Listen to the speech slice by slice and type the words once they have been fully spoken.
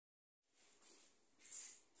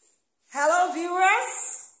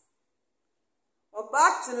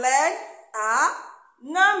have to learn are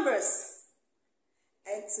numbers.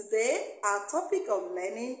 And today our topic of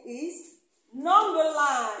learning is number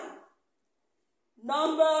line.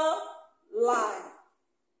 Number line.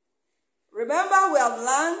 Remember, we have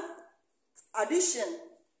learned addition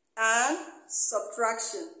and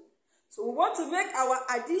subtraction. So we want to make our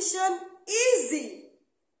addition easy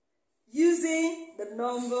using the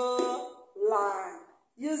number line.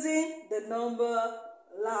 Using the number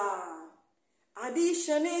line.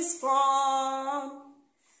 Addition is fun.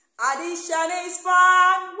 Addition is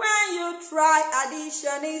fun when you try.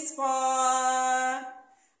 Addition is fun.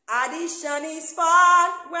 Addition is fun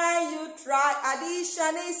when you try.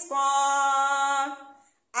 Addition is fun.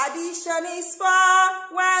 Addition is fun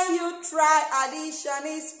when you try. Addition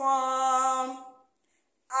is fun.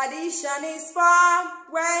 Addition is fun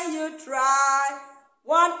when you try.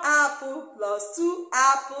 1 apple plus 2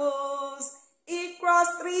 apples equals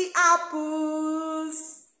 3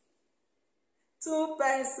 apples. 2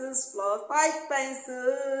 pencils plus 5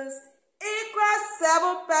 pencils equals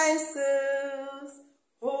 7 pencils.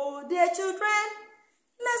 Oh dear children,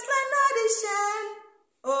 let's learn addition.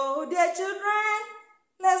 Oh dear children,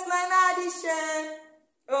 let's learn addition.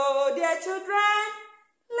 Oh dear children,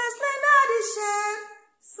 let's learn addition.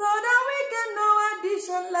 So that we can know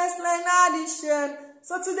addition, let's learn addition.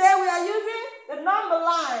 So today we are using the number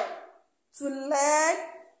line to learn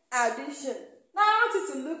addition. Now I want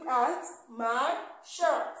you to look at my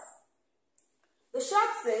chart. The chart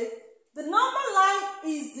says the number line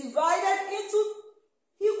is divided into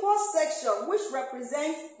equal sections which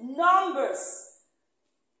represent numbers.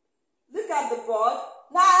 Look at the board.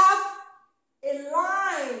 Now I have a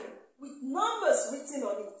line with numbers written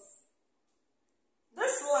on it.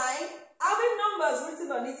 This line having numbers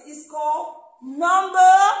written on it is called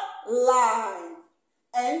number line.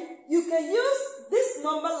 And you can use this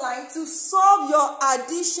number line to solve your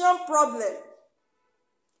addition problem.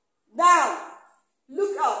 Now,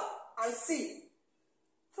 look up and see.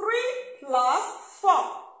 3 plus 4.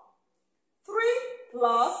 3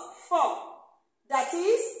 plus 4. That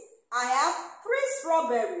is, I have 3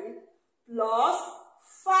 strawberries plus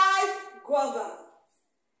 5 guava.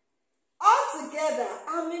 Altogether,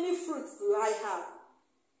 how many fruits do I have?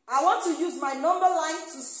 I want to use my number line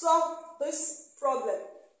to solve this problem.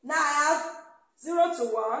 Now I have 0 to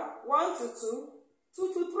 1, 1 to 2,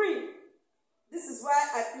 2 to 3. This is where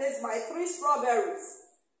I place my 3 strawberries.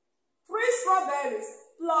 3 strawberries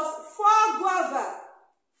plus 4 guava.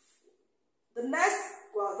 The next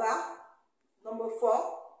guava, number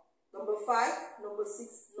 4, number 5, number 6,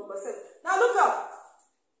 number 7. Now look up.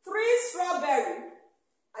 3 strawberries.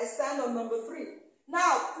 I stand on number 3.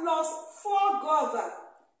 Now plus 4 guava.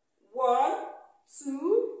 1,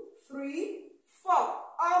 2, 3, 4.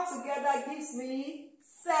 All together gives me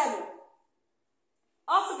 7.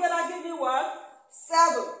 All together gives me what?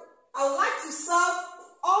 7. I would like to solve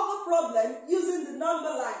all the problem using the number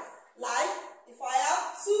line. Like if I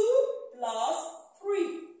have 2 plus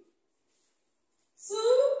 3.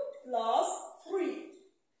 2 plus 3.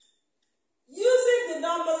 Using the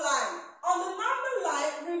number line. On the number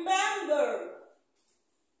line, remember,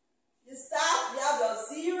 you start, you have your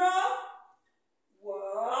 0,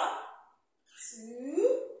 1,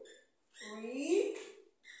 2, 3,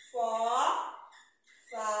 4,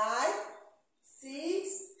 5,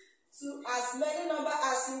 6, to as many numbers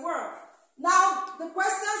as you want. Now, the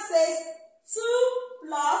question says 2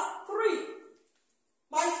 plus 3.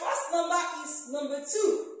 My first number is number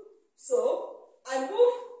 2. So, I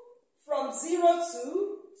move from 0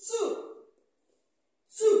 to 2.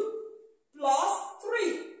 2 plus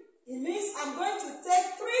 3. It means I'm going to take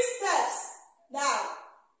 3 steps. Now,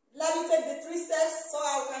 let me take the 3 steps so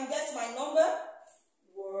I can get my number.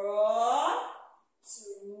 1,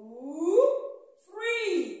 2,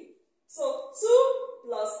 3. So 2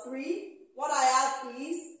 plus 3, what I have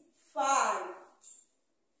is 5.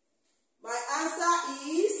 My answer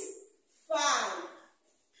is 5.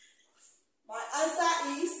 My answer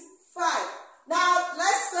is 5. Now,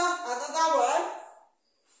 let's solve another one.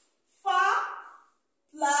 4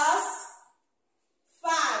 plus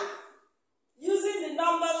 5. Using the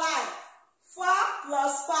number line. 4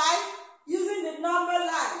 plus 5. Using the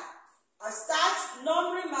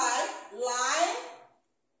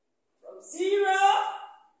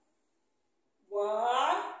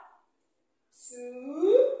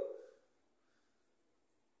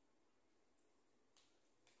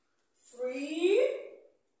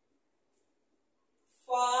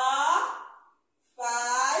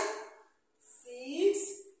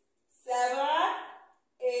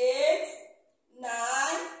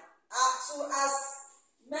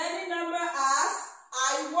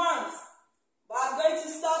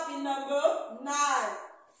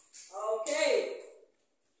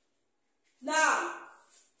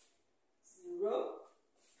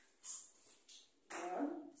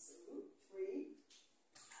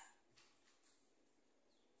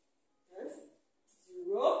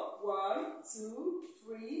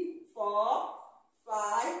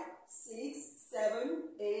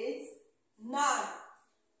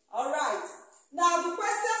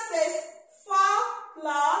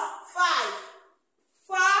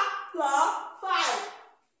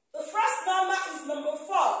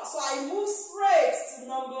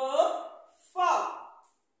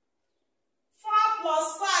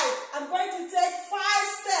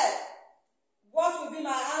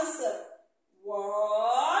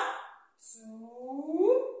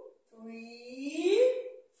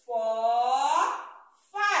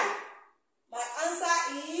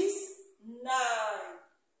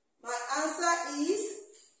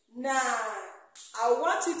 9. I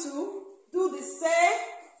want you to do the same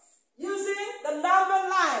using the number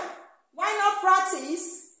line. Why not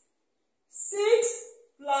practice? 6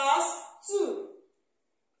 plus 2.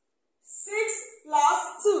 6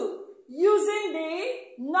 plus 2. Using the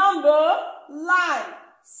number line.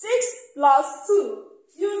 6 plus 2.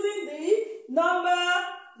 Using the number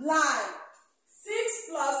line. 6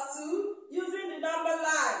 plus 2. Using the number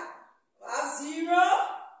line. We have 0,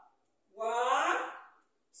 1,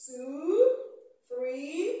 2,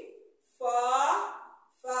 3, 4,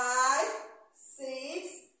 5, 6,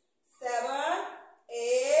 7,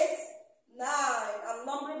 8, 9. I'm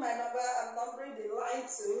numbering my number. I'm numbering the line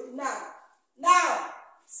too. Now,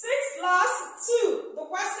 6 plus 2. The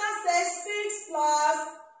question says 6 plus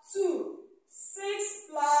 2. 6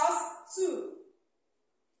 plus 2.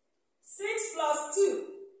 6 plus 2.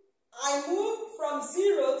 I move from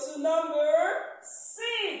 0 to number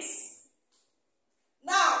 6.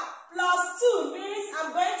 Now, plus 2 means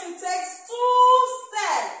I'm going to take 2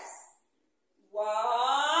 steps. 1,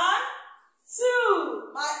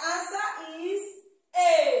 2. My answer is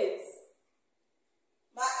 8.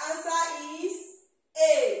 My answer is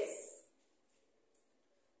 8.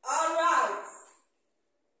 All right.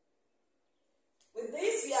 With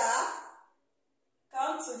this, we have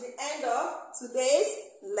come to the end of today's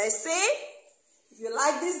lesson. If you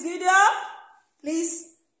like this video,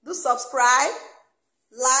 please do subscribe,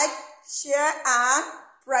 like, share, and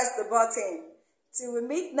press the button. Till we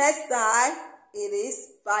meet next time, it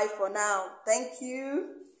is bye for now. Thank you.